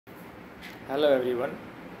Hello everyone,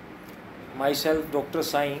 myself Dr.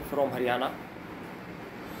 Sai from Haryana,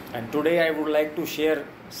 and today I would like to share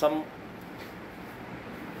some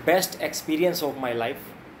best experience of my life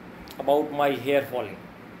about my hair falling.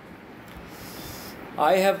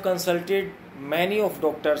 I have consulted many of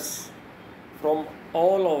doctors from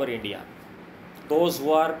all over India, those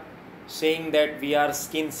who are saying that we are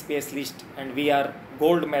skin specialist and we are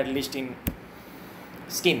gold medalist in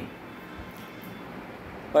skin,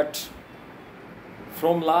 but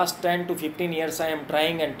from last 10 to 15 years I am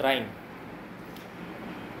trying and trying,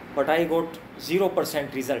 but I got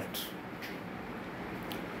 0% result.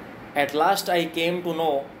 At last I came to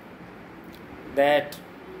know that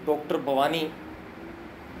Dr. Bhavani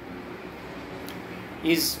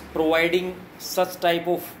is providing such type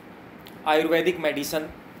of Ayurvedic medicine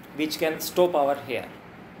which can stop our hair.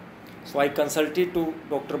 So I consulted to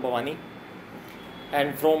Dr. Bhavani,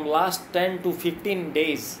 and from last 10 to 15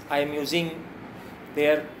 days I am using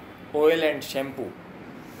their oil and shampoo,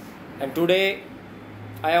 and today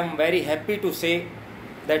I am very happy to say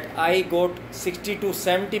that I got 60 to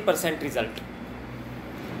 70% result,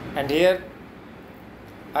 and here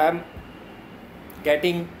I am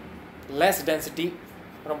getting less density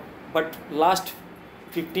but last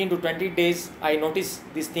 15 to 20 days I notice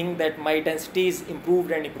this thing that my density is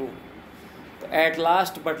improved and improved. At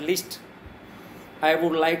last but least, I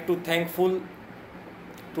would like to thankful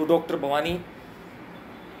to Dr. Bhavani,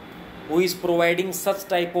 who is providing such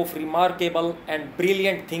type of remarkable and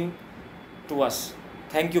brilliant thing to us.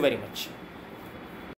 Thank you very much.